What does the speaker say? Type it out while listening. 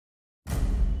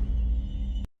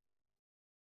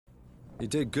You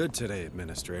did good today,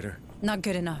 Administrator. Not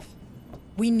good enough.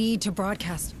 We need to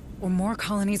broadcast, or more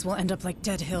colonies will end up like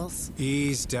Dead Hills.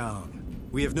 Ease down.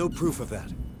 We have no proof of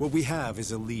that. What we have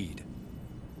is a lead.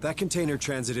 That container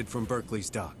transited from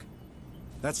Berkeley's dock.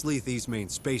 That's Lethe's main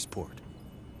spaceport.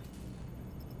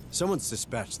 Someone's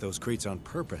dispatched those crates on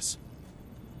purpose.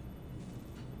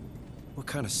 What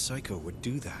kind of psycho would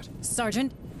do that?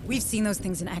 Sergeant, we've seen those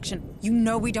things in action. You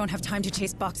know we don't have time to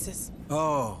chase boxes.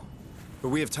 Oh, but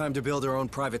we have time to build our own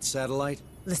private satellite?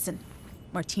 Listen,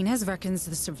 Martinez reckons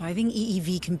the surviving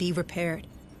EEV can be repaired.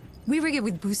 We rig it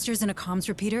with boosters and a comms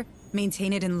repeater,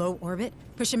 maintain it in low orbit,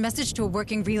 push a message to a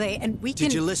working relay, and we can—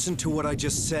 Did you listen to what I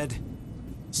just said?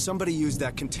 Somebody used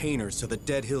that container so that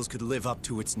Dead Hills could live up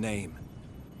to its name.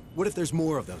 What if there's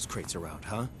more of those crates around,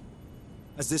 huh?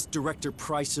 As this Director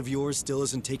Price of yours still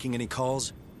isn't taking any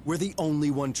calls, we're the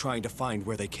only one trying to find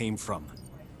where they came from.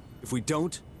 If we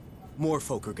don't, more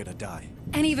folk are gonna die.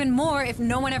 And even more if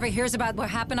no one ever hears about what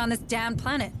happened on this damn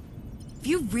planet. If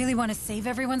you really want to save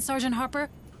everyone, Sergeant Harper,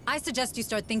 I suggest you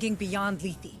start thinking beyond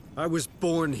Lethe. I was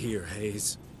born here,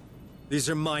 Hayes. These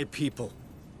are my people.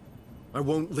 I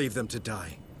won't leave them to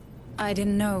die. I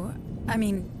didn't know. I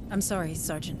mean, I'm sorry,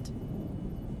 Sergeant.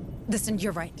 Listen,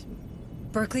 you're right.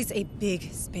 Berkeley's a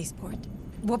big spaceport.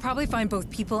 We'll probably find both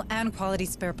people and quality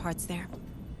spare parts there.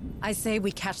 I say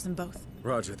we catch them both.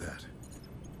 Roger that.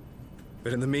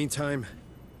 But in the meantime,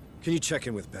 can you check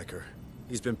in with Becker?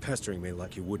 He's been pestering me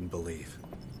like you wouldn't believe.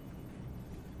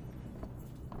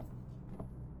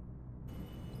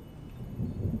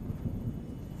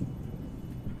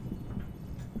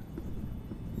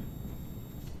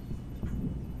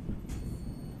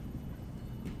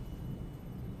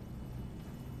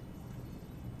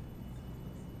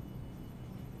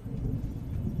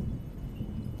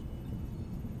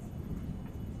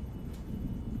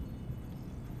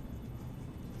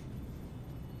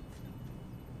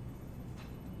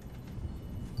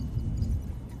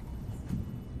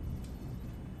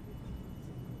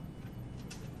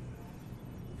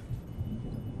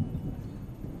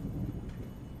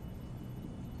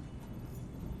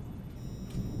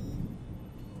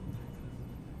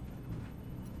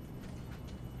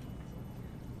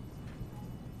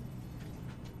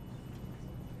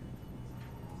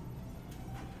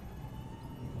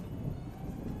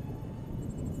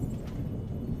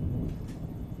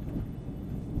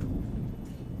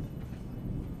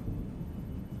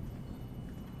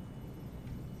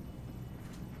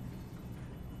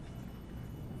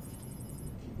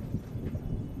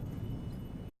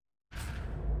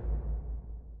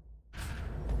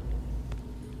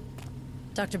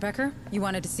 Dr. Becker, you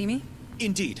wanted to see me?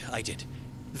 Indeed, I did.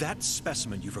 That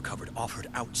specimen you've recovered offered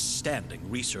outstanding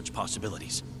research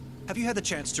possibilities. Have you had the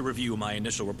chance to review my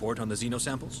initial report on the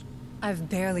xenosamples? I've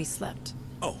barely slept.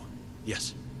 Oh,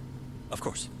 yes. Of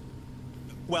course.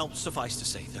 Well, suffice to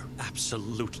say, they're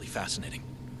absolutely fascinating.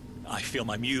 I feel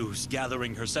my muse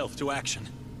gathering herself to action.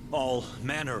 All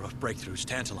manner of breakthroughs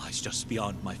tantalize just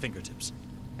beyond my fingertips.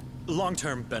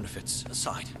 Long-term benefits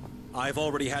aside, I've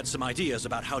already had some ideas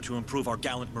about how to improve our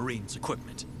gallant Marines'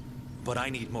 equipment. But I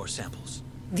need more samples.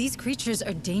 These creatures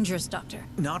are dangerous, Doctor.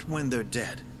 Not when they're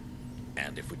dead.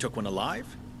 And if we took one alive?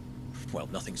 Well,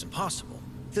 nothing's impossible.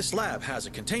 This lab has a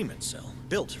containment cell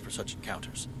built for such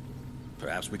encounters.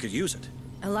 Perhaps we could use it.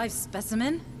 A live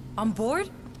specimen? On board?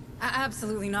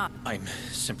 Absolutely not. I'm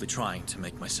simply trying to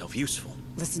make myself useful.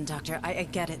 Listen, Doctor, I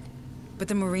get it. But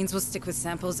the Marines will stick with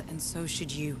samples, and so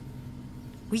should you.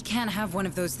 We can't have one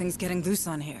of those things getting loose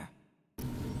on here.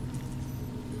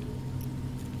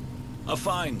 A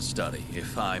fine study,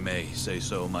 if I may say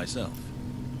so myself.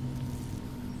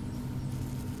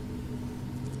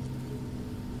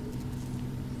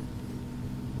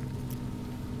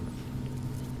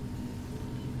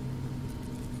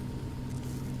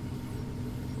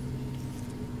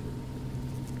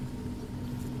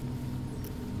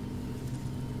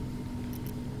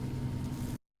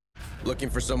 Looking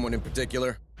for someone in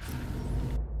particular?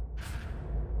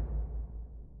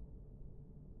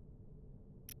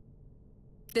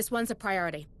 This one's a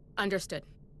priority. Understood.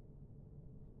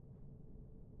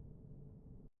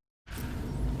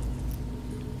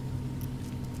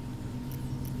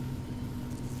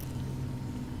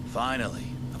 Finally,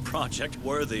 a project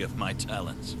worthy of my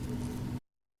talents.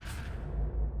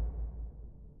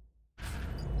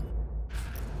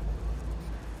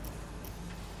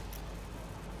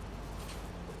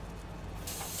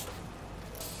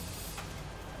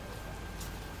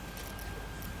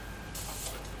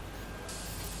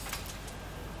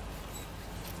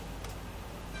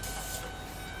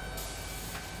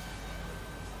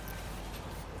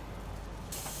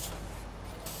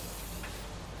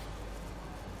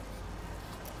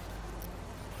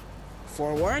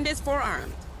 Forewarned is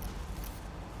forearmed.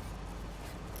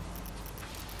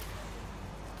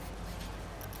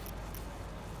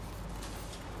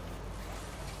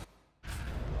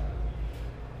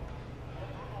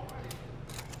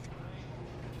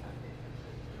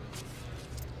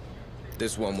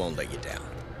 This one won't let you down.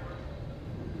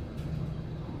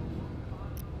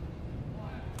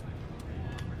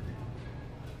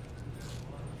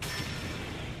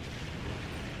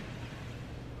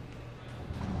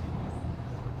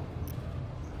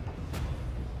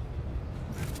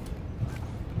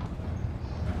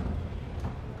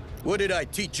 What did I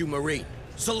teach you, Marine?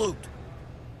 Salute!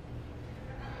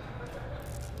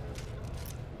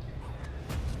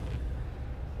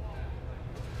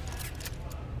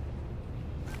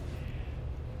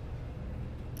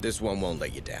 This one won't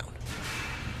let you down.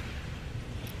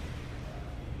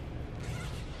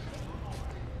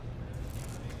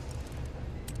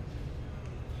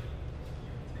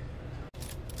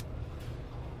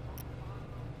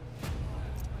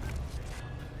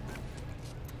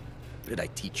 What did I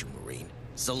teach you, Marine?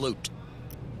 Salute!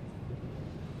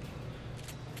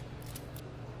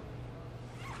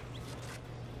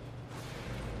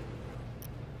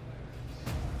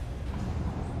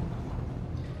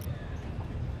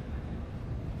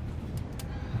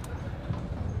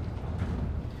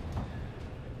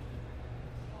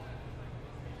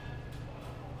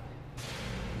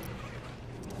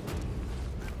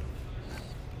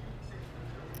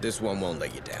 This one won't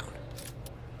let you down.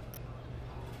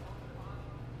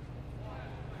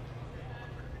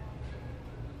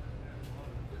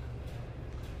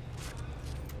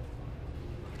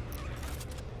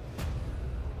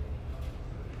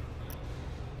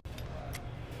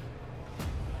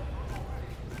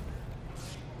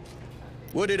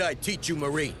 What did I teach you,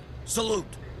 Marine? Salute!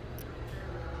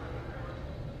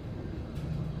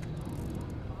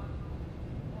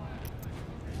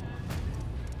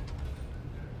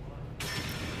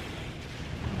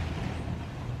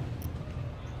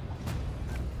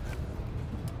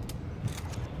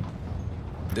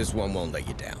 This one won't let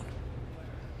you down.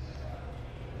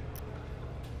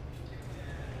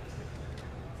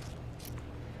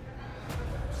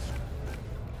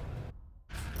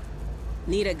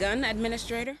 Need a gun,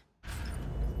 Administrator?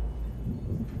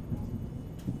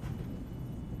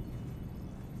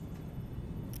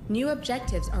 New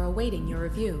objectives are awaiting your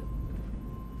review.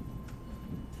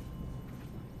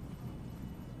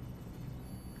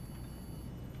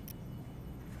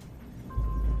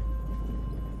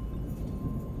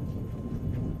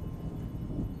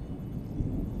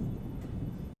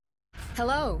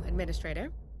 Hello,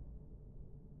 Administrator.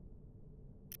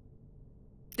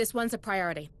 This one's a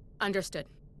priority. Understood.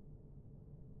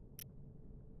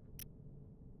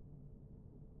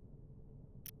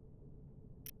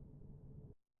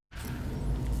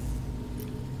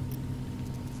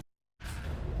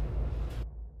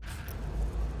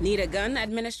 Need a gun,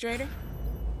 Administrator?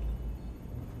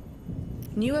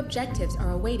 New objectives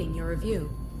are awaiting your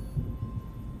review.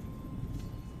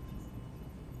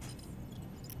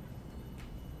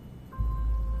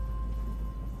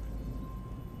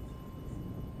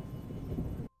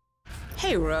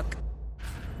 Hey, Rook.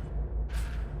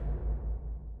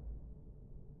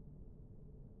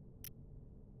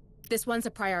 This one's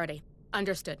a priority.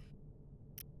 Understood.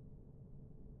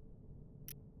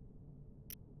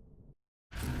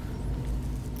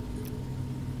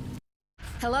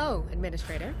 Hello,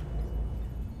 Administrator.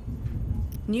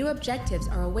 New objectives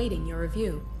are awaiting your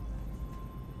review.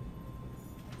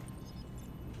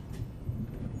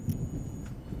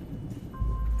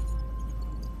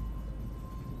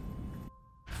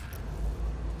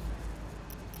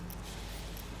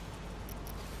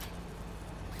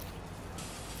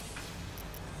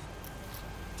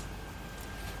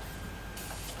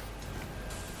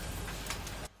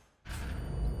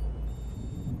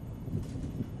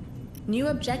 New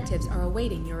objectives are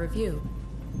awaiting your review.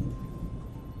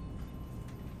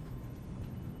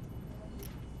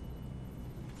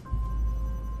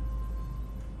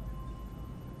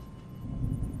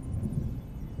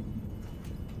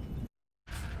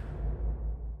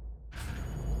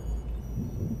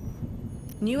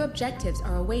 New objectives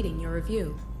are awaiting your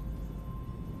review.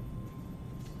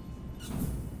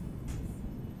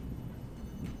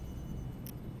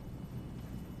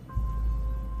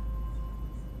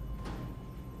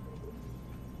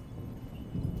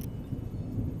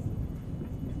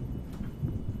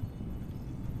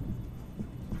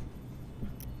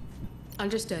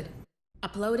 Understood.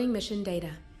 Uploading mission data.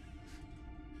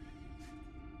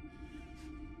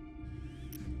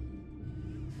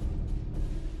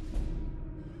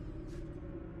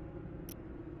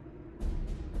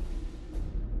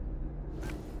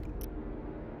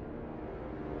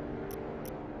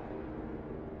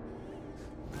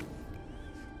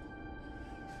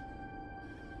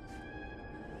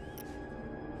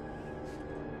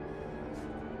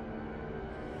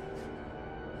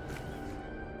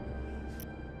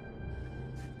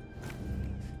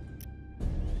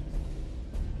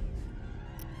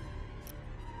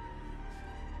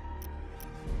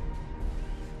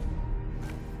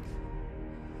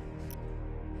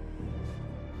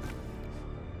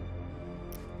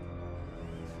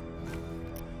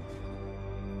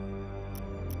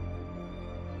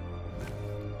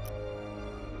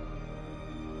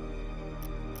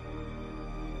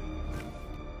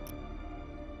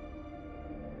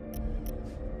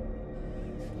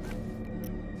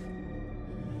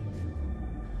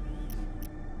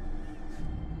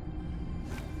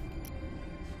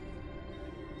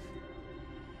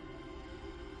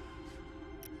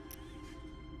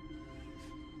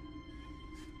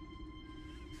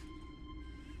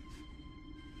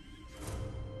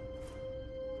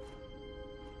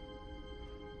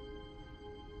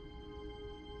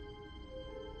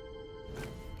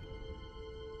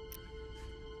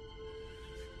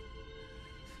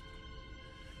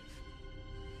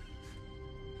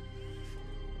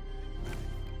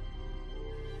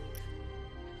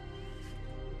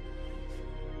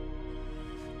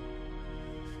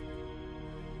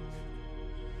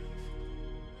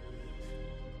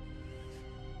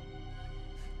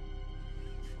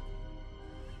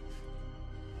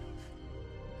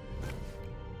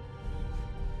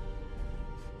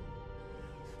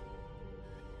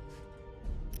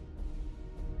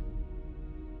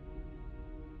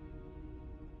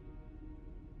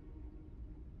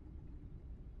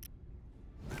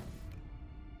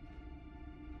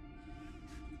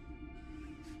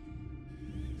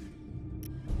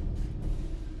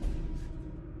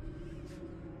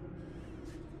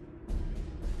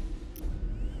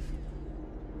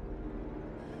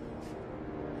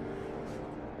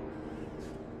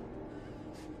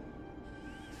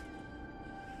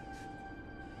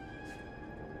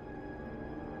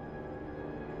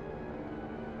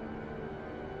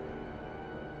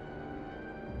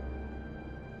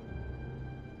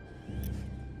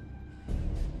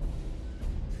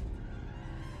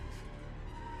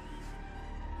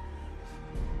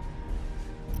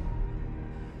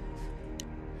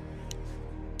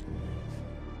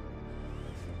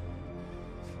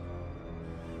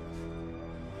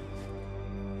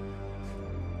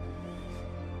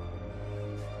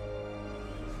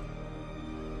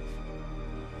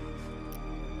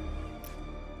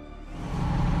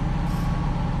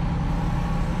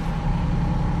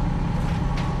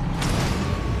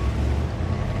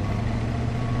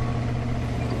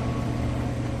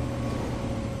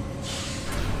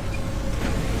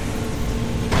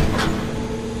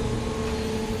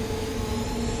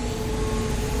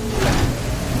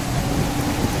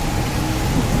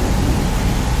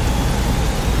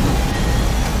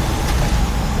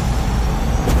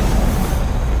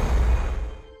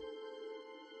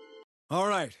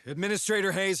 right,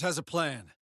 Administrator Hayes has a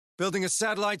plan. Building a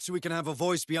satellite so we can have a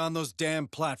voice beyond those damn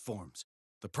platforms.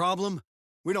 The problem?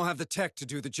 We don't have the tech to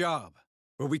do the job.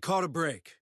 But we caught a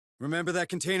break. Remember that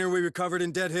container we recovered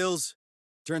in Dead Hills?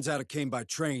 Turns out it came by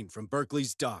train from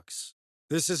Berkeley's docks.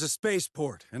 This is a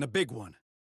spaceport, and a big one.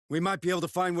 We might be able to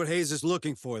find what Hayes is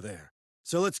looking for there.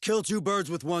 So let's kill two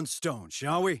birds with one stone,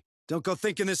 shall we? Don't go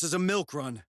thinking this is a milk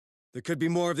run. There could be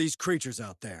more of these creatures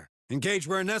out there. Engage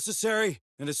where necessary,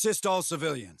 and assist all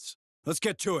civilians. Let's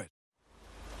get to it.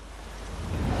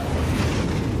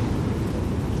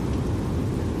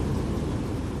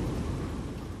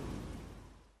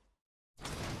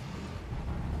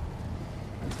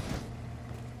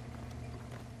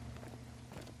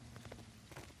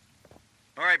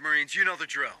 All right, Marines, you know the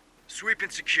drill. Sweep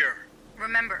and secure.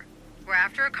 Remember, we're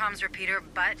after a comms repeater,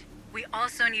 but we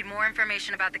also need more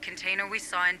information about the container we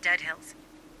saw in Dead Hills.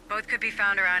 Both could be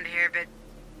found around here, but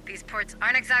these ports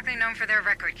aren't exactly known for their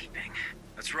record keeping.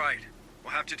 That's right.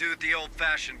 We'll have to do it the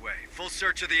old-fashioned way. Full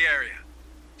search of the area.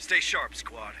 Stay sharp,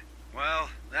 squad. Well,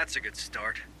 that's a good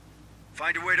start.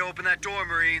 Find a way to open that door,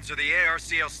 Marines, or the ARC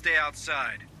will stay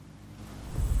outside.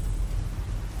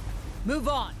 Move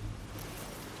on.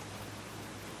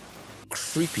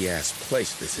 Creepy-ass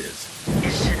place this is.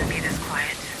 It shouldn't be this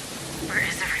quiet. Where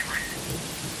is everyone?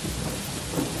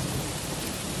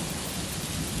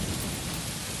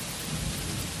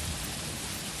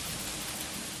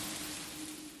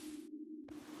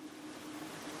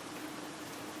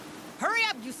 Hurry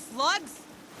up, you slugs!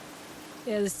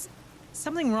 Is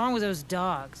something wrong with those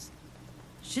dogs?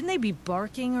 Shouldn't they be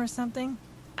barking or something?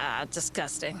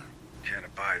 Disgusting. Can't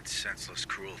abide senseless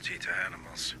cruelty to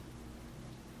animals.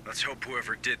 Let's hope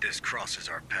whoever did this crosses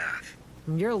our path.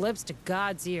 From your lips to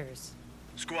God's ears.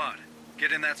 Squad,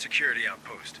 get in that security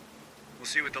outpost. We'll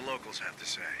see what the locals have to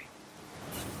say.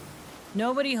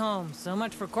 Nobody home. So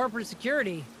much for corporate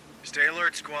security. Stay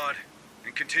alert, squad,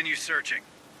 and continue searching.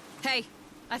 Hey,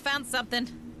 I found something.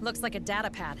 Looks like a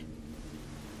data pad.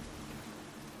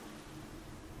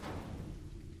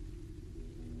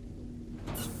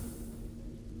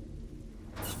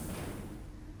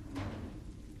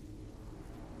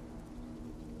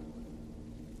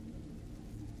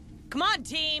 Come on,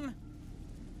 team!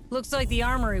 Looks like the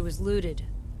armory was looted.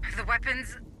 The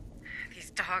weapons...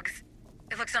 these dogs...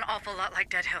 It looks an awful lot like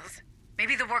Dead Hills.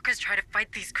 Maybe the workers try to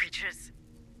fight these creatures.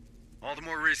 All the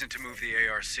more reason to move the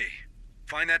ARC.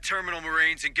 Find that terminal,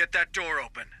 Marines, and get that door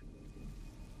open.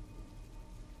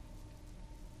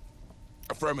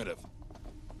 Affirmative.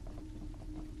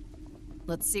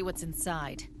 Let's see what's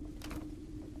inside.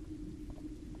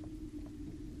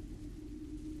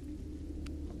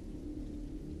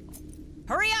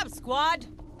 Hurry up, squad!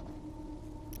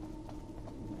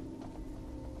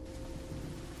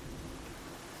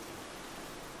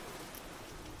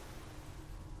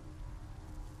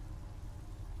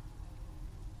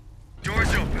 Doors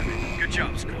open. Good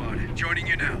job, squad. Joining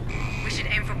you now. We should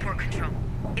aim for port control.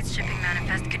 Its shipping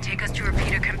manifest could take us to a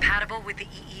repeater compatible with the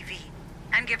EEV.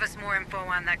 And give us more info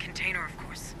on that container, of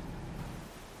course.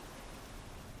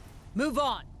 Move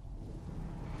on!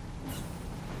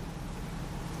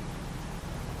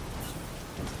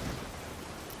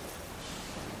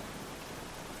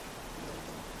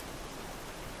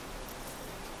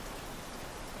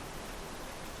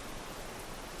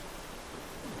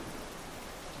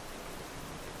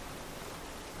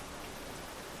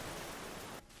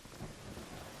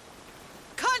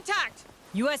 Contact!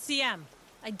 USCM.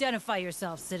 Identify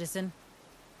yourself, citizen.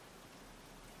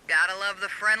 Gotta love the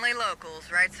friendly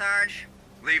locals, right, Sarge?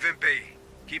 Leave him be.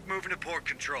 Keep moving to port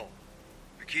control.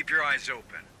 But keep your eyes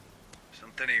open.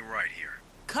 Something ain't right here.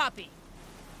 Copy.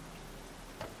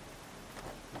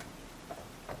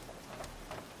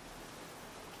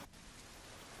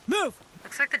 Move!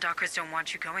 Looks like the dockers don't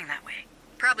want you going that way.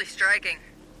 Probably striking.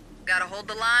 Gotta hold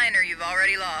the line or you've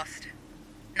already lost.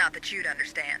 Not that you'd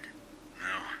understand.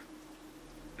 No.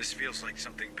 This feels like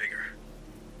something bigger.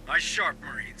 Eyes sharp,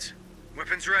 Marines.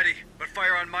 Weapons ready, but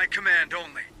fire on my command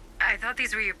only. I thought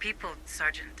these were your people,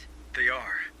 Sergeant. They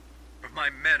are. But my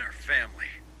men are family.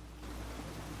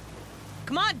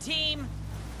 Come on, team!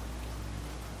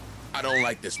 I don't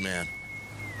like this, man.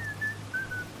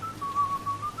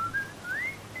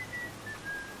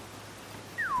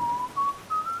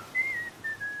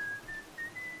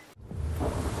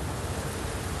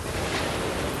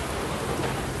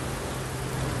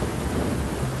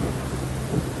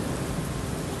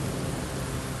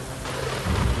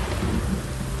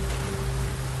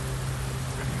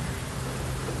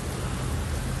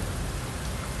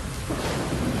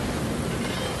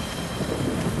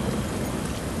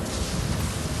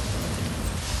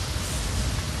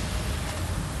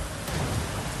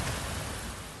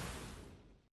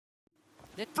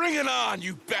 Bring it on,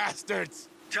 you bastards!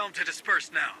 Tell them to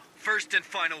disperse now. First and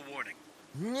final warning.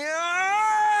 Yeah!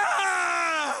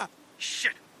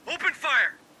 Shit! Open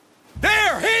fire!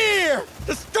 They're here!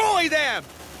 Destroy them!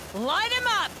 Light him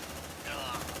up!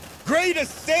 Great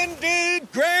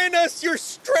Ascended, grant us your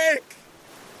strength!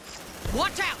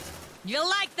 Watch out! You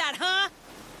like that, huh?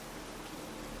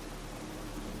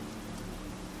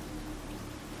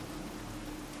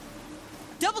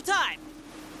 Double time!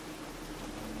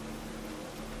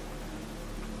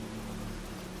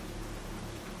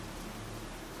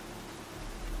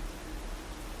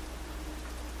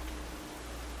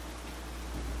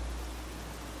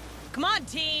 Come on,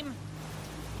 team!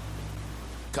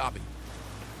 Copy.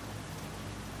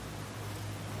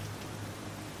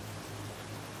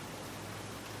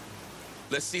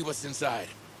 Let's see what's inside.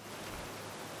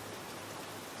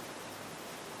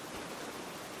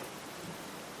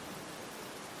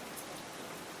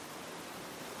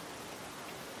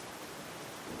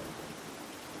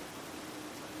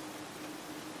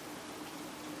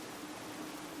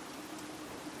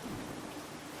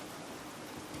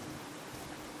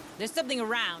 There's something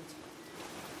around.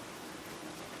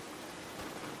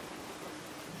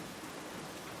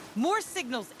 More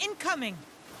signals incoming!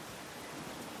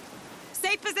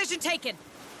 Safe position taken.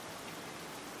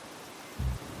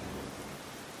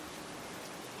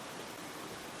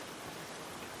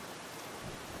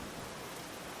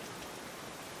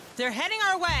 They're heading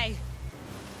our way.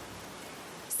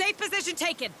 Safe position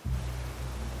taken.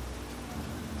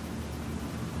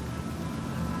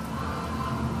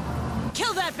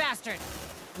 Kill that bastard!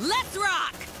 Let's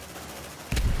rock!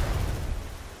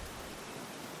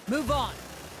 Move on.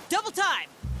 Double time!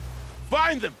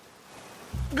 Find them!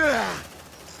 Ugh.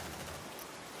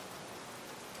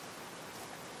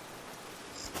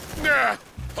 Ugh.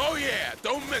 Oh yeah,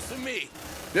 don't mess with me!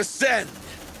 Ascend!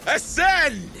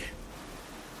 Ascend!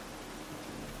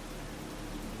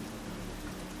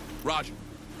 Roger.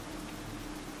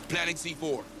 Planning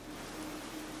C4.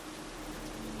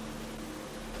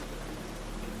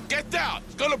 Get down!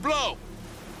 It's gonna blow!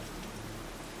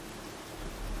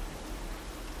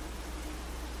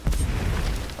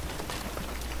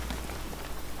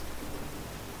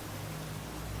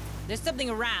 There's something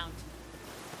around.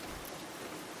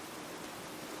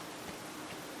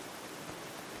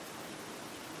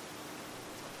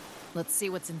 Let's see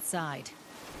what's inside.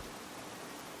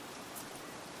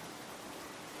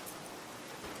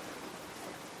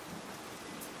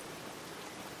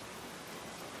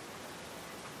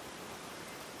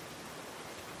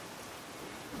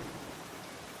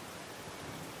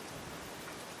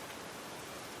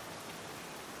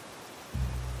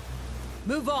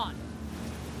 Move on.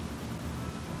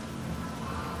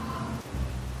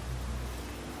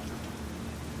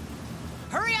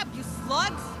 Hurry up, you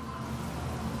slugs!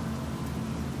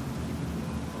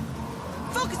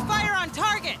 Focus fire on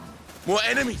target! More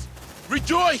enemies!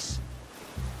 Rejoice!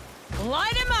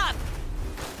 Light him up!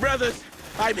 Brothers,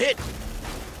 I'm hit!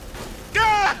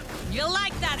 Ah! You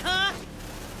like that, huh?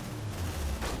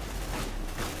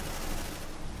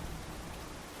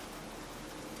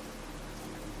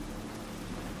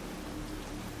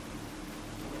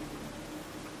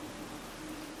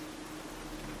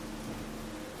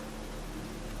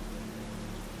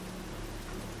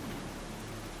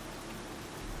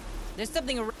 There's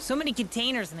something around. So many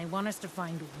containers and they want us to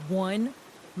find one?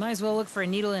 Might as well look for a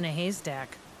needle in a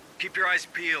haystack. Keep your eyes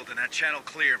peeled and that channel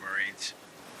clear, Marines.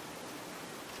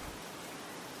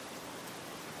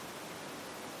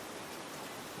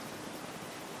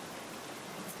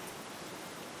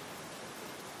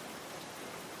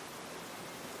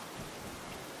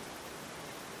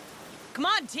 Come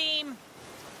on, team!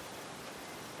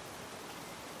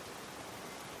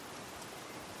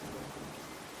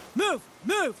 Move!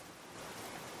 Move!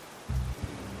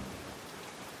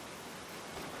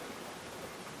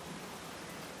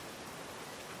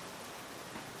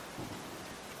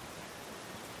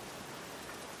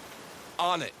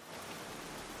 On it.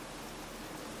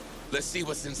 Let's see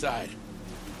what's inside.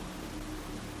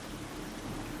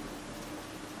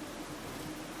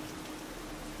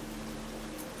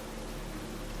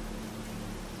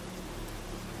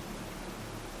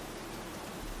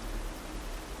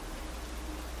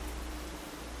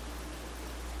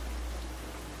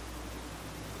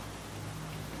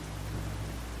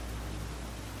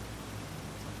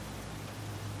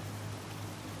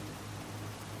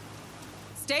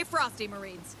 Stay frosty,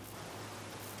 Marines.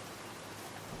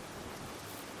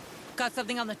 Got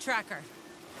something on the tracker.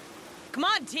 Come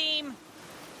on, team!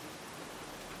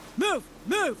 Move!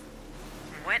 Move!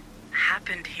 What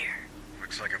happened here?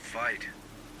 Looks like a fight.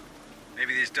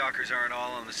 Maybe these dockers aren't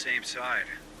all on the same side.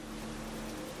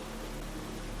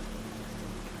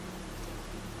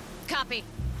 Copy.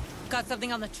 Got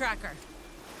something on the tracker.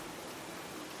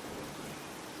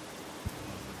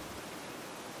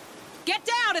 Get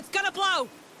down! It's gonna blow!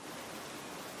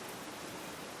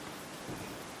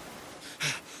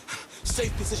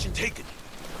 Safe position taken.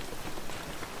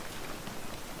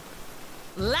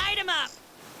 Light him up!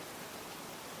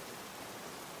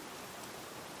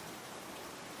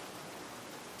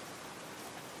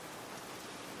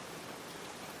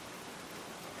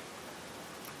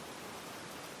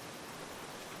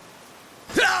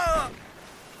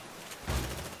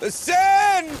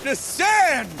 Ascend!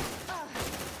 Ascend!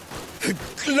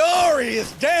 Glory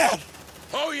is dead!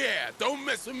 Oh yeah, don't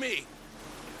mess with me.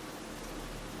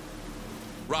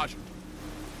 Roger.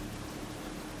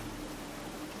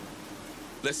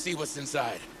 Let's see what's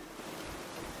inside.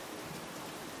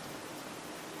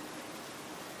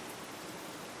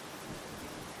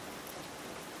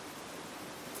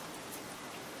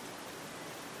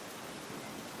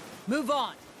 Move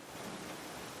on.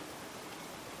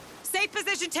 Safe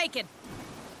position taken.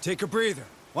 Take a breather.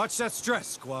 Watch that stress,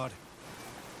 squad.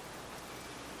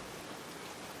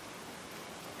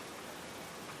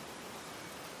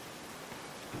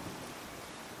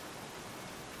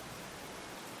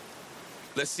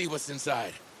 Let's see what's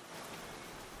inside.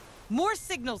 More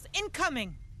signals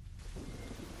incoming.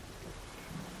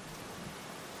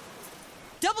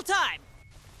 Double time.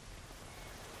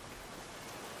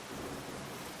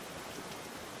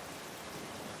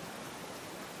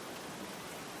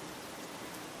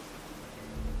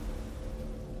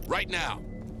 Right now.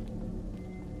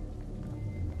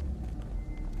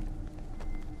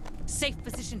 Safe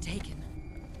position taken.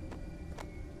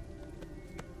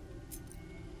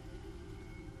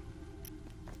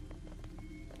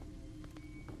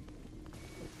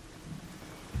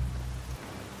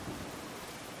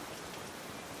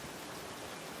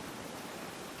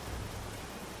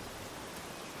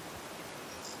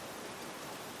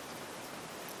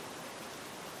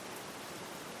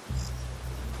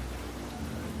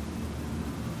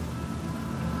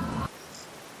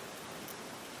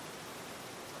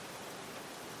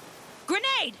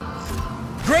 Grenade!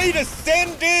 Great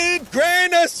Ascended,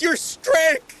 grant us your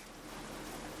strength!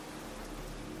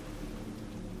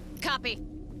 Copy.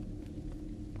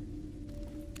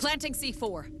 Planting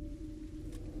C4.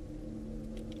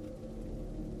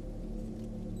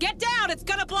 Get down! It's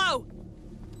gonna blow!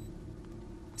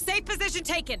 Safe position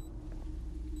taken.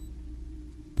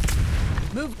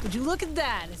 Move. Would you look at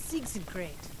that? A Siegson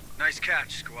crate. Nice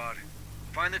catch, squad.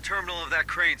 Find the terminal of that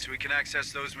crane so we can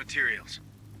access those materials.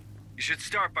 You should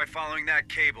start by following that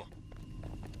cable.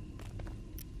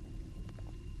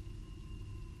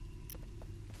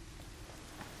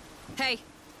 Hey,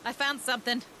 I found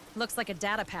something. Looks like a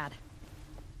data pad.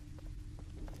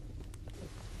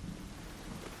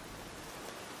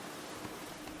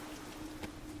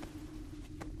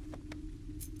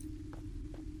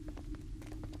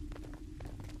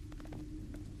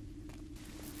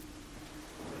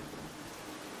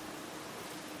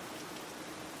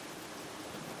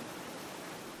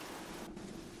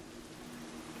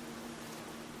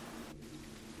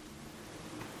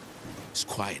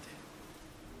 It's quiet.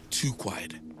 Too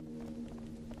quiet.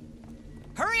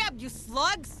 Hurry up, you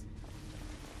slugs!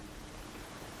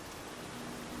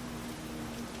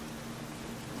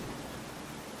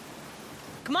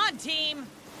 Come on, team!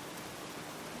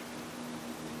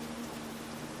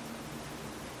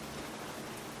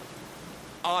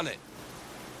 On it.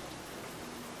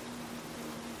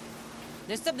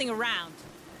 There's something around.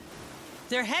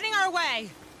 They're heading our way.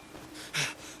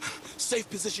 Safe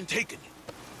position taken.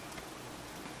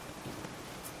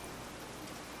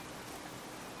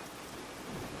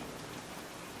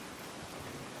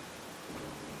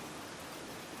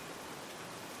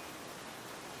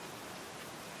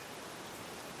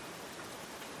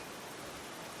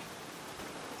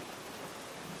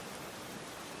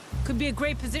 Could be a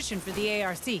great position for the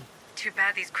ARC. Too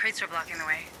bad these crates are blocking the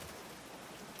way.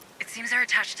 It seems they're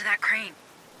attached to that crane.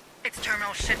 Its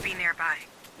terminal should be nearby.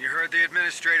 You heard the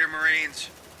Administrator, Marines.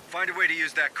 Find a way to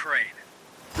use that crane.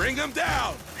 Bring them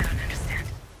down! I don't understand.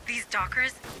 These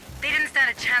dockers, they didn't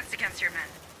stand a chance against your men.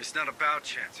 It's not about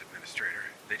chance, Administrator.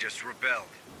 They just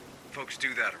rebelled. Folks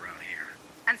do that around here.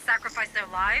 And sacrifice their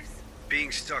lives?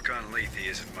 Being stuck on Lethe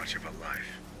isn't much of a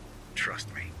life. Trust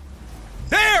me.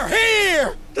 They're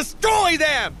here! Destroy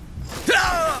them!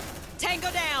 Ah!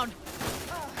 Tango down!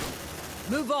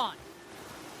 Move on.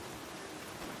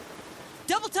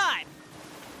 Double time!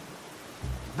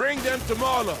 Bring them to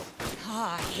Marlow.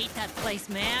 Oh, I hate that place,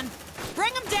 man.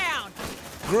 Bring them down!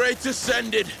 Great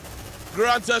Ascended,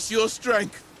 grant us your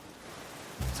strength.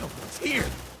 Someone's here.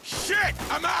 Shit,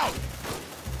 I'm out!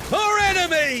 Our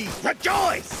enemies!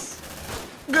 Rejoice!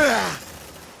 Ah!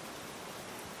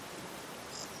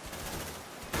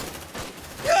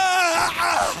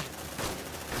 Ah!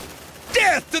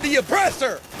 Death to the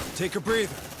oppressor! Take a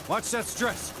breather. Watch that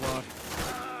stress, squad.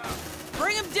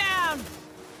 Bring him down!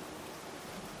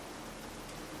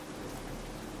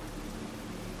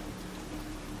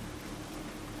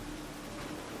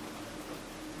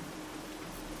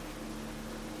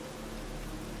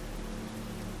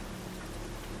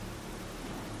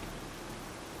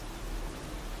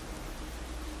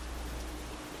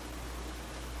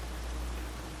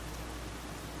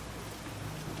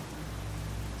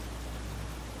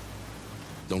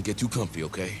 Don't get too comfy,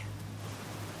 okay?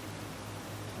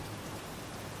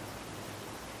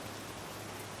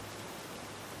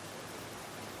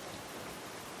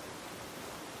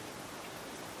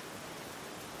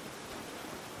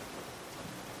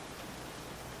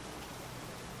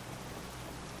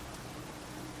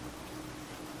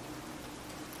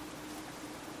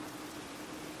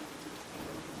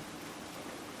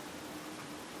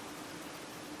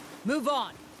 Move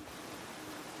on.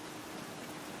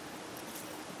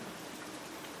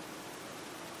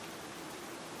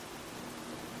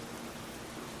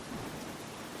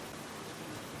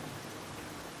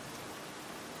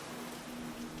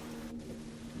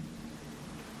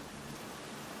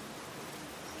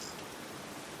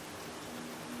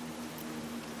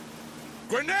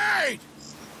 Grenade!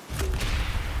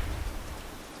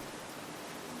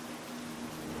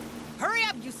 Hurry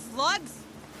up, you slugs!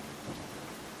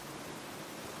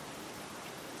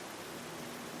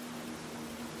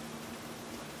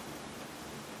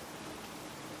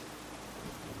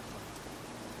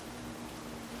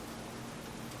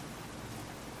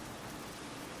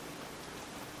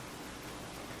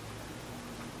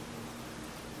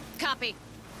 Copy.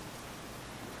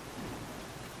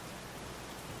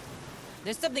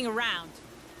 There's something around.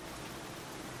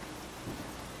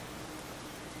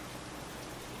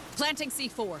 Planting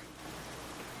C4.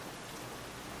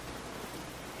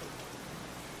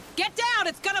 Get down!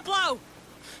 It's gonna blow!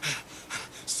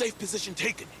 Safe position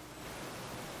taken.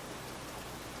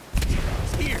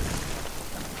 It's here.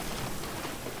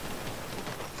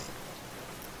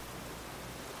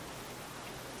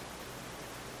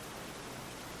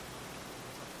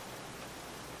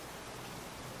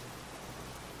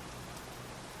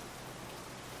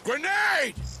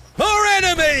 Grenade! Our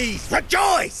enemies!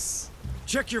 Rejoice!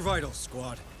 Check your vitals,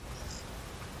 squad.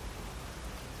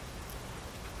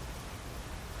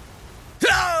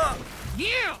 Ah!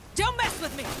 You! Don't mess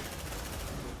with me!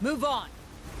 Move on.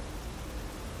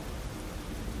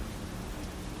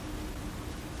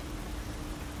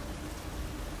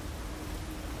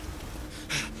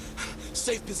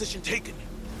 Safe position taken.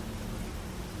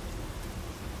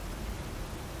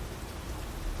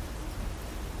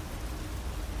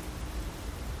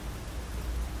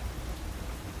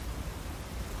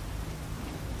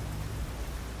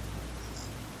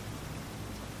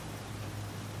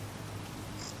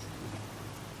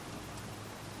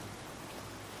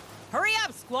 Hurry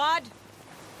up, squad!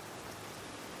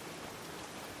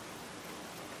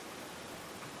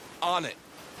 On it.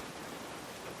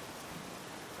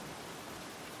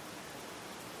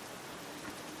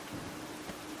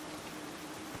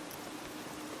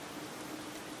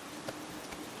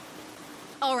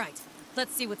 All right,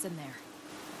 let's see what's in there.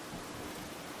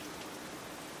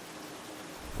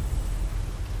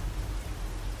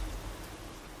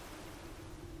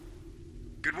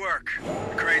 Good work.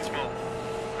 The crate's mobile.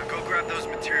 Now go grab those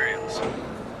materials.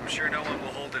 I'm sure no one will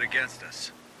hold it against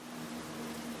us.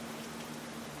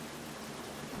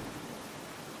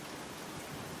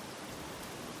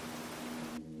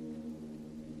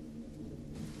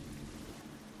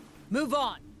 Move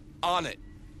on. On it.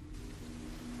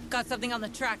 Got something on the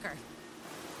tracker.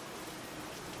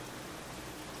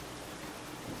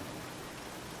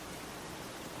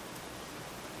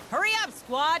 Hurry up,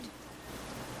 squad!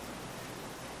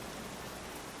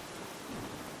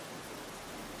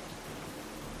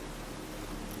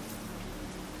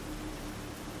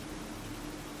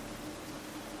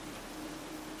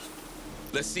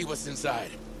 Let's see what's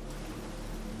inside.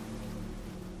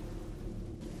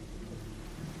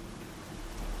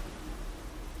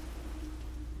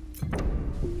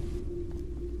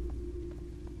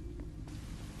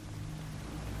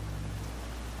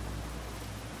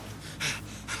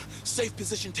 Safe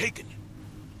position taken.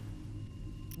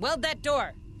 Weld that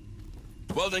door.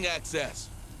 Welding access.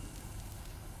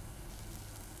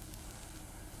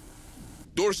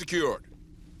 Door secured.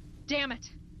 Damn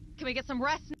it. Can we get some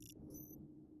rest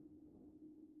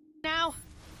now?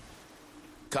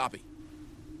 Copy.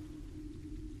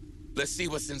 Let's see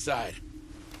what's inside.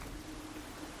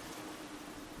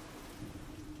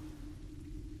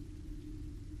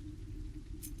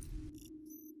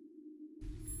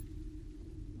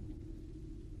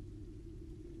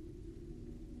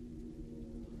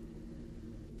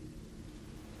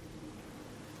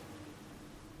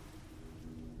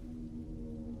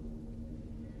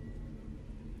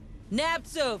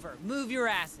 Nap's over. Move your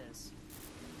asses.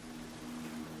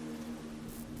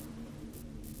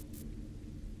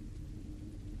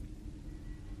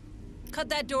 Cut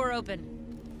that door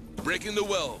open. Breaking the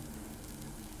well.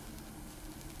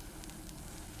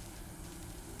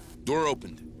 Door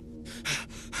opened.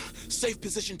 Safe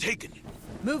position taken.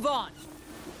 Move on.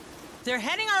 They're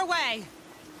heading our way.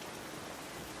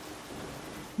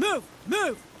 Move!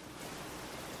 Move!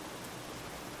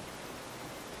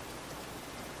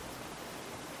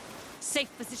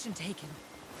 Safe position taken.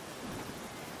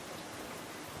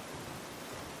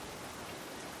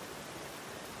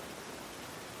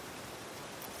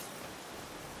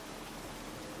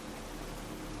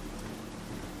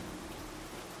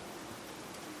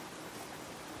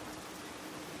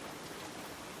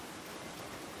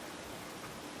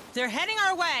 They're heading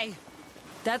our way!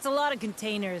 That's a lot of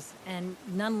containers, and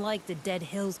none like the Dead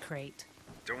Hills crate.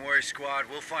 Don't worry, squad.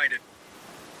 We'll find it.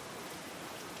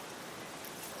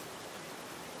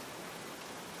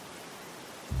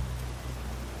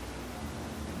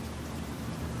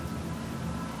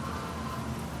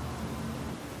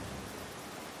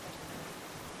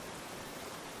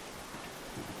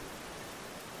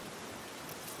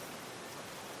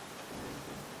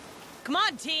 Come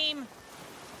on, team!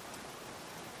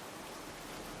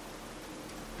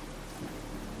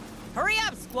 Hurry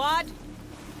up, squad!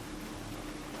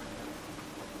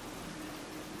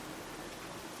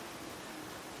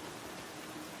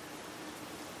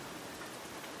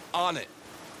 On it.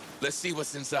 Let's see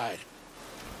what's inside.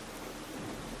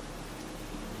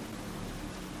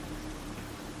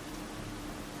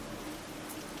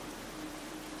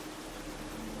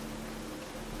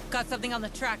 Got something on the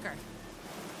tracker.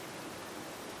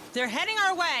 They're heading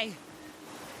our way!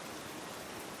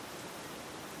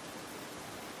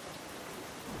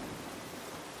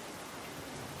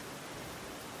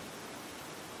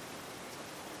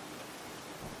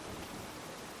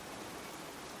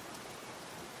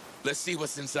 Let's see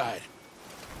what's inside.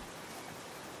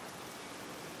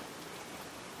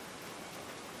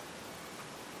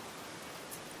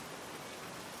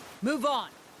 Move on.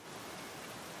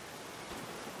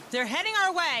 They're heading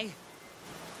our way.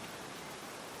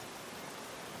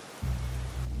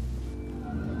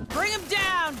 Bring them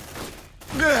down!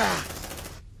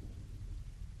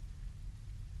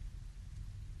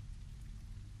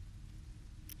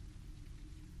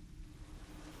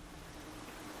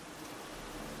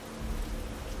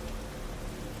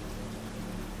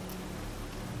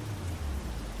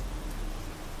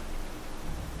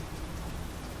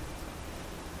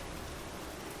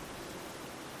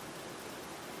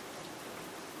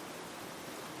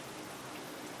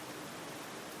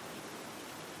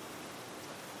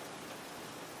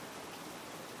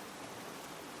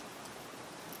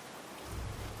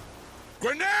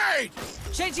 Grenade!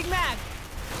 Changing mag!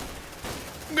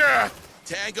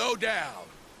 Tango down.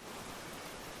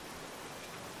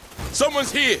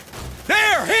 Someone's here!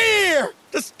 They're here!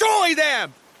 Destroy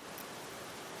them!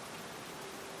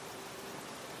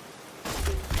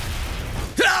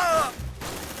 Ah!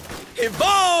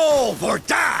 Evolve or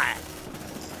die!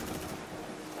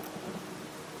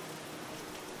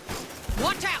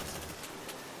 Watch out!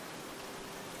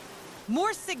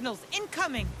 More signals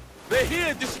incoming! They're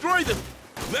here! Destroy them!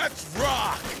 Let's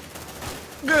rock!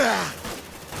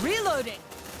 Reloading!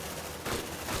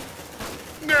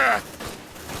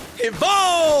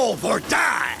 Evolve or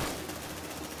die!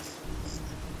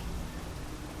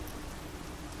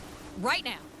 Right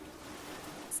now.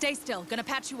 Stay still. Gonna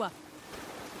patch you up.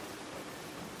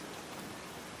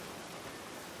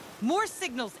 More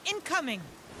signals incoming!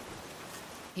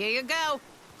 Here you go.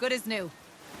 Good as new.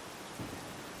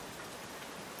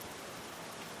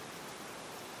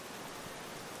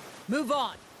 Move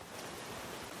on.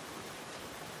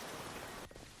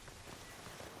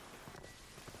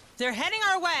 They're heading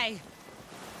our way.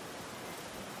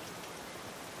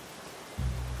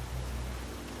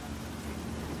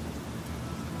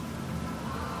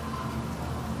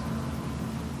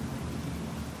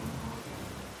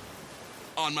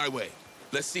 On my way.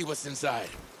 Let's see what's inside.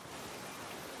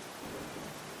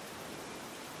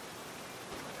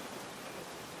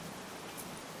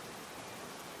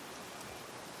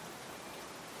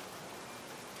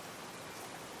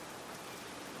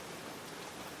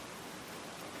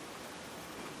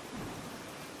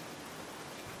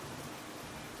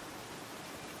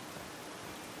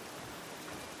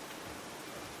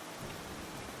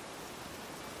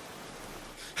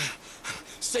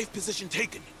 Safe position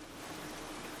taken.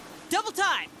 Double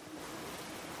time!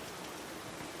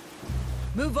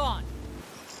 Move on.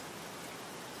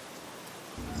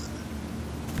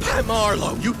 Hi,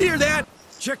 Marlowe, you hear that?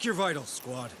 Check your vitals,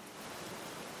 squad.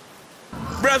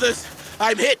 Brothers,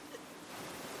 I'm hit.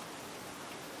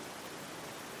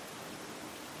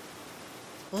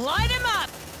 Light him up!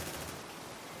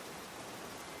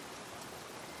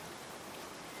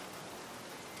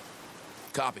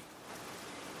 Copy.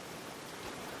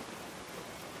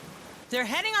 They're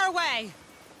heading our way.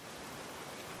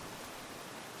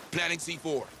 Planning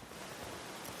C4.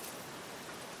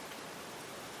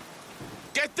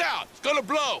 Get down! It's gonna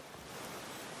blow!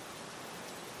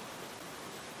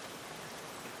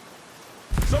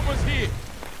 Someone's here!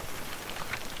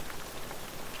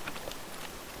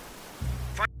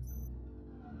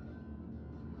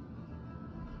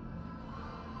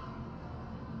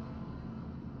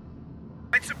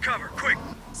 Find some cover, quick!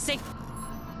 Safe.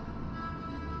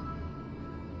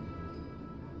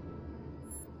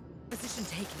 Position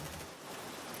taken.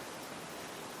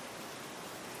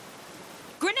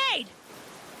 Grenade!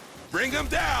 Bring them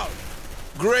down!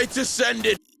 Great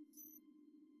Ascended!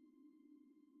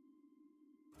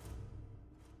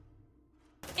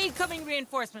 Incoming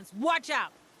reinforcements, watch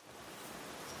out!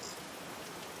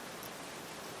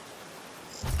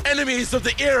 Enemies of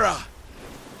the era!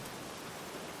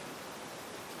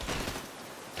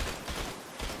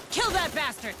 Kill that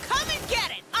bastard! Come and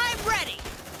get it! I'm ready!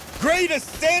 Great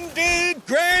Ascended!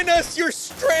 Grant us your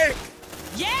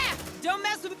strength! Yeah! Don't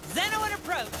mess with Xeno and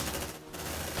approach!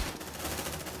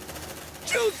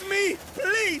 Choose me,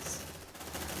 please!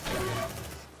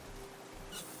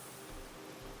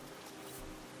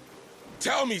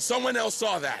 Tell me someone else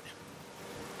saw that.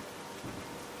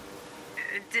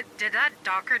 Did that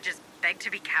Docker just beg to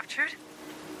be captured?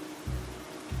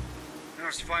 I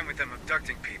was fine with them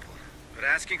abducting people, but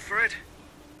asking for it?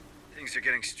 Things are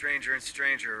getting stranger and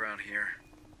stranger around here.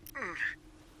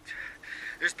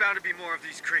 There's bound to be more of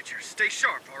these creatures. Stay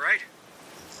sharp, all right?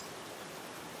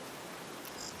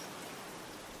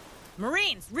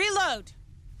 Marines, reload!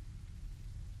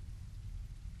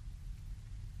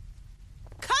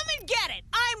 Come and get it!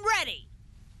 I'm ready!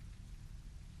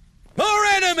 More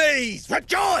enemies!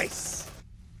 Rejoice!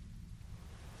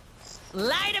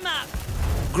 Light 'em up!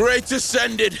 Great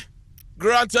Ascended!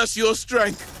 Grant us your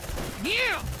strength!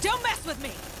 You! Don't mess with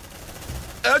me!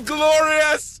 A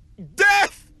glorious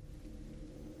death!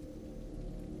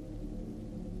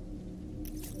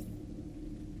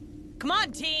 Come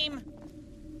on, team!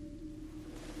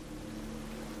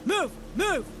 Move!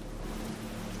 Move!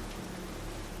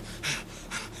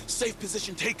 Safe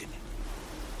position taken.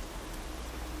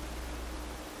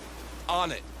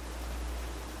 On it.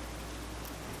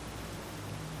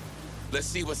 Let's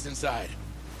see what's inside.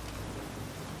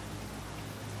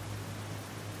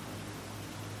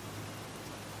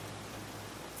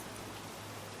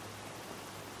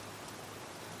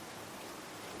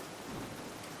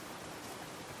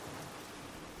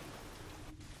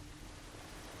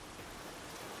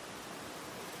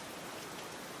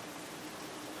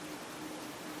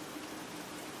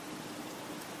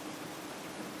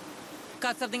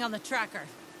 Got something on the tracker.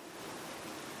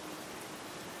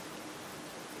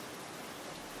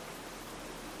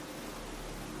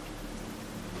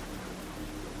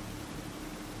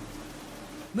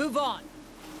 Move on.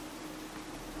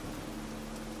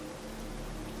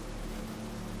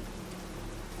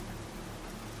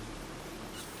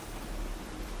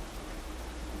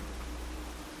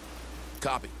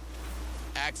 Copy.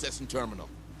 Accessing terminal.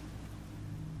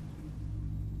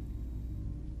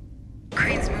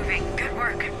 Crane's moving. Good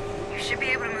work. You should be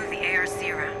able to move the ARC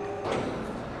around.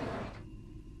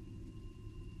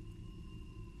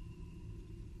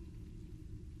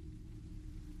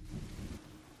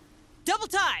 Double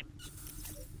time!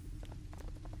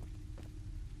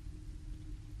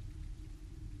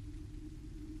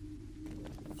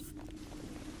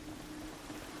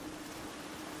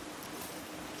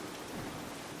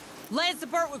 Land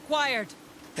support required.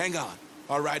 Hang on.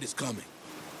 Our ride is coming.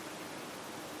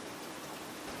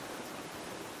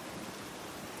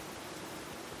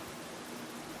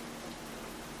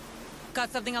 Got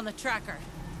something on the tracker.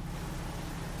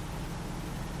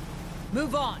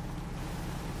 Move on.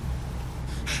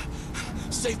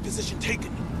 Safe position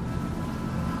taken.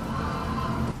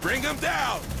 Bring them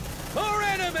down! More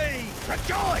enemies!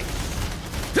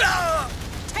 Rejoice!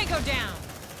 Tango down!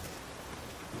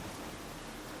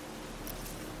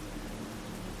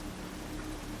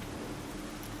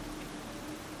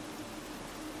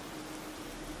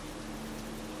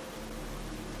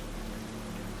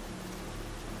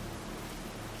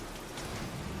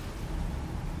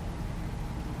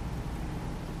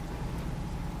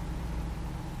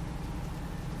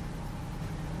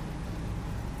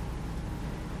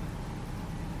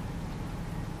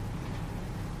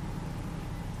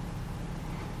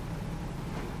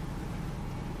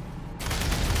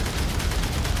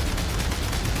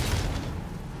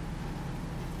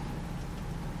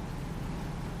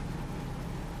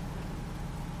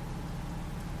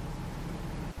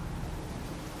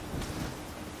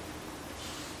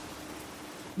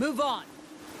 Move on.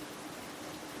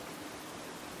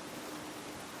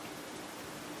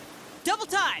 Double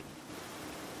time!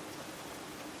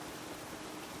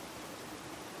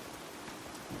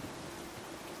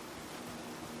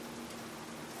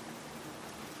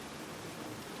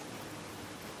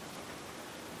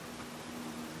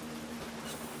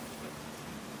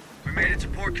 We made it to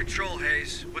port control,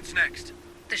 Hayes. What's next?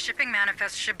 The shipping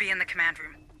manifest should be in the command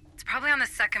room. It's probably on the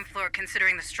second floor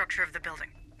considering the structure of the building.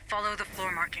 Follow the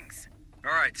floor markings.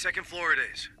 All right, second floor it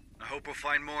is. I hope we'll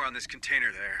find more on this container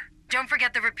there. Don't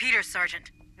forget the repeater, Sergeant.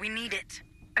 We need it.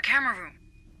 A camera room.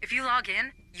 If you log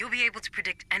in, you'll be able to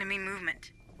predict enemy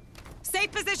movement. Safe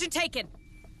position taken!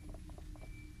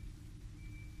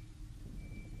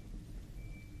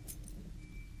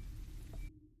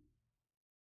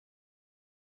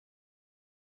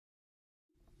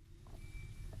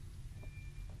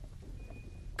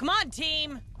 Come on,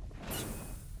 team!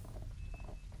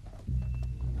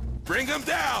 Bring him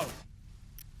down!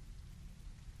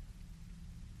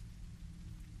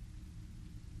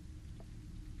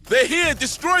 They're here!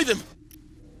 Destroy them!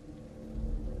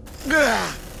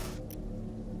 Ugh.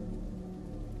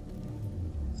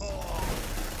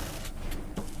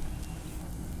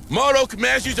 Marlowe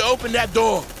commands you to open that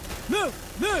door.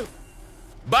 Move! Move!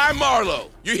 By Marlowe.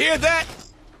 You hear that?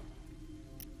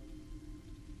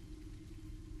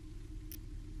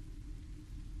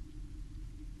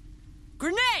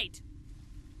 Grenade!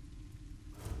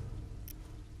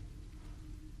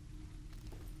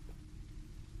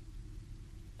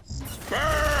 Burn!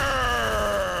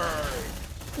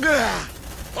 Ugh.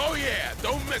 Oh yeah,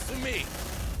 don't mess with me.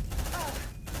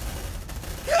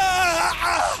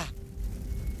 Ah!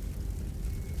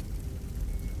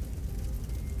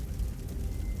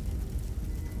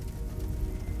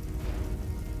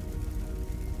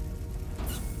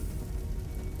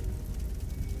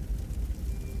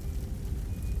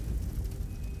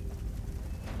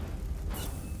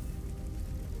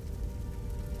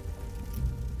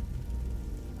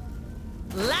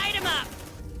 Light him up!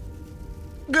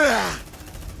 Ugh.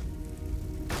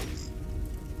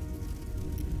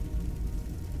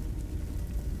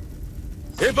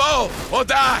 Hippo or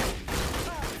die!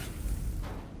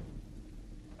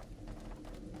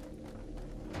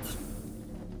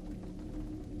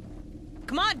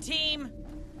 Come on, team!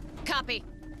 Copy.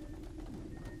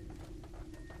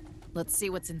 Let's see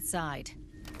what's inside.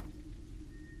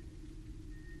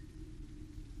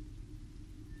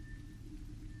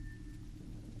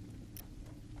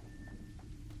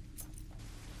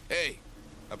 Hey,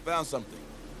 I found something.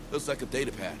 Looks like a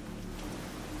data pad.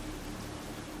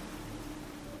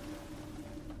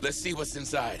 Let's see what's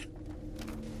inside.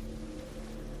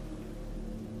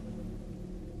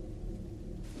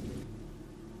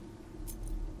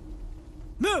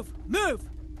 Move! Move!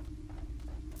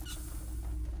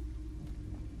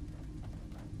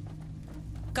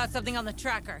 Got something on the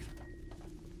tracker.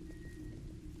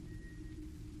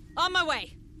 On my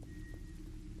way!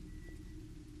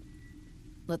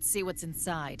 Let's see what's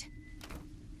inside.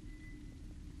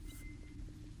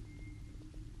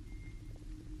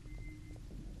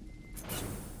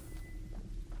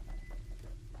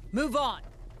 Move on!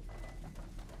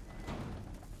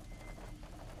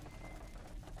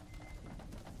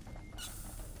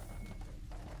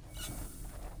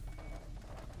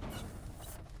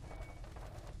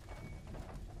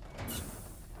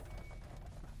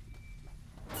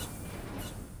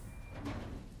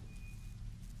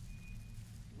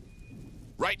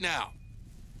 Right now.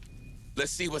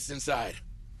 Let's see what's inside.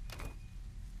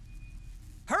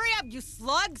 Hurry up, you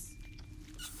slugs!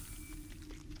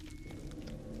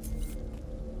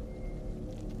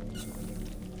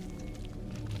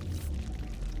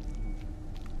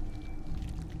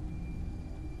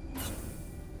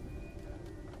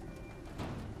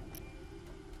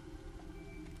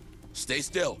 Stay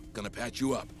still. Gonna patch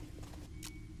you up.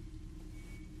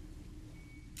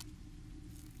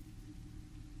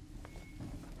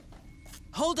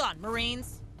 Hold on,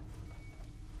 Marines.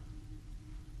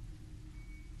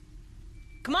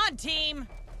 Come on, team!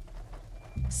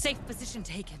 Safe position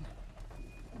taken.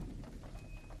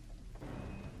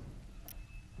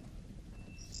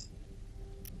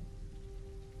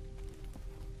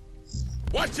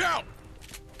 Watch out!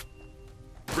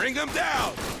 Bring him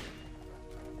down!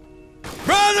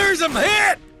 Brothers, I'm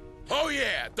hit! Oh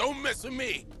yeah, don't mess with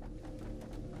me.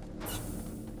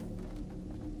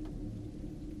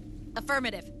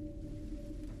 Affirmative.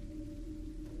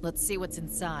 Let's see what's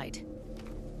inside.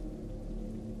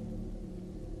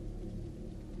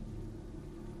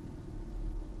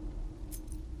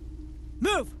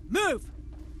 Move! Move!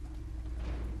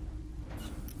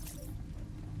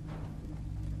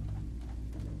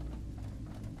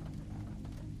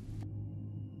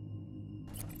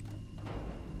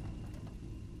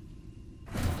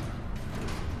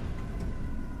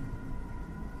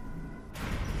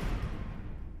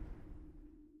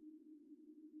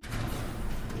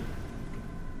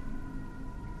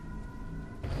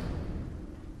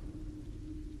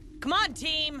 Come on,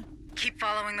 team! Keep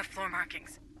following the floor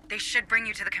markings. They should bring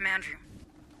you to the command room.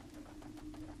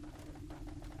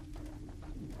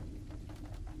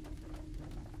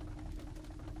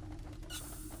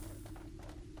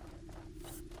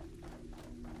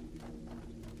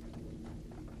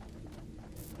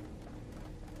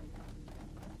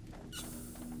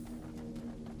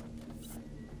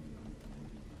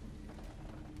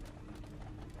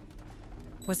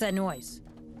 What's that noise?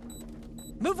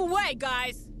 Move away,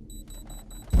 guys!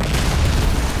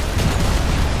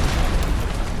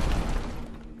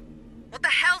 What the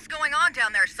hell's going on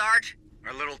down there, Sarge?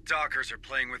 Our little dockers are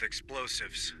playing with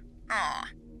explosives. Aw,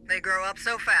 they grow up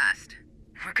so fast.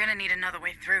 We're gonna need another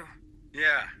way through.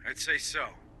 Yeah, I'd say so.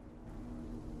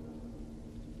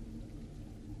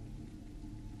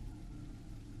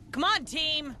 Come on,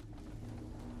 team!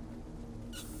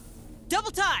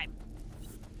 Double time!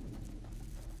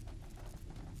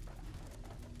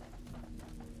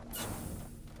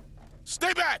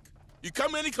 Stay back! You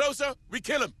come any closer, we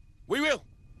kill him. We will.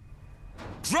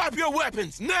 Drop your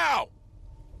weapons, now!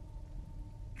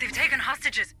 They've taken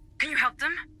hostages. Can you help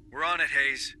them? We're on it,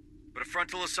 Hayes. But a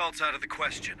frontal assault's out of the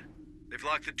question. They've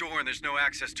locked the door and there's no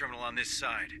access terminal on this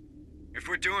side. If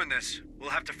we're doing this, we'll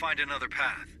have to find another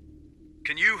path.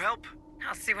 Can you help?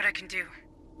 I'll see what I can do.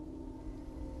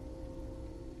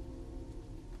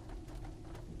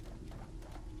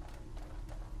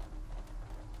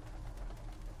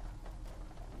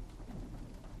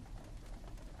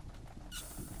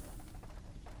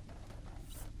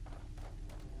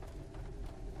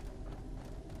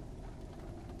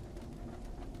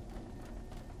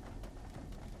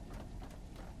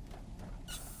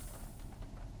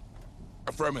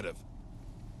 Affirmative.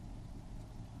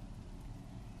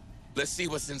 Let's see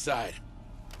what's inside.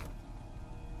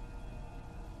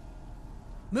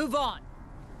 Move on!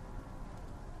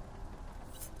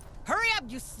 Hurry up,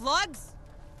 you slugs!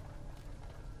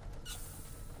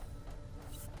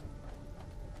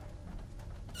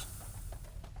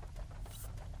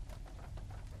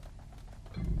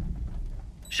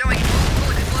 Showing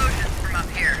multiple explosions from up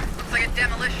here. Looks like a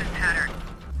demolition pattern.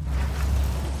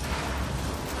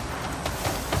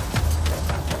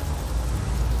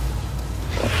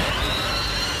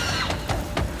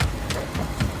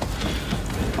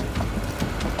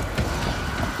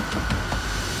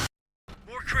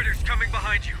 More critters coming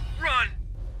behind you. Run!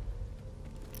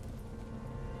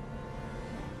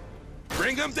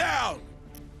 Bring him down!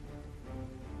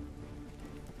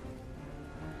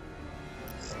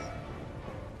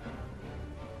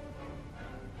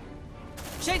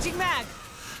 Changing mag!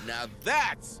 Now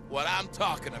that's what I'm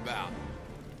talking about.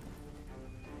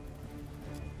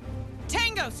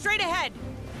 Tango, straight ahead!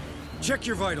 Check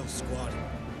your vitals, squad.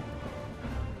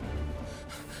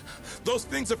 Those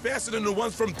things are faster than the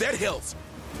ones from Dead Hills.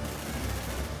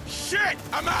 Shit!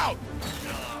 I'm out!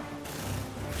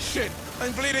 Shit!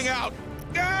 I'm bleeding out!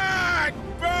 Ah! It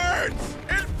burns!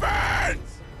 It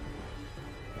burns!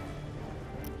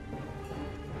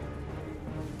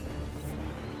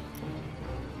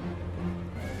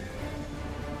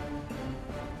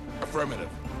 Affirmative.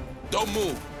 Don't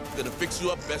move. Gonna fix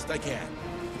you up best I can.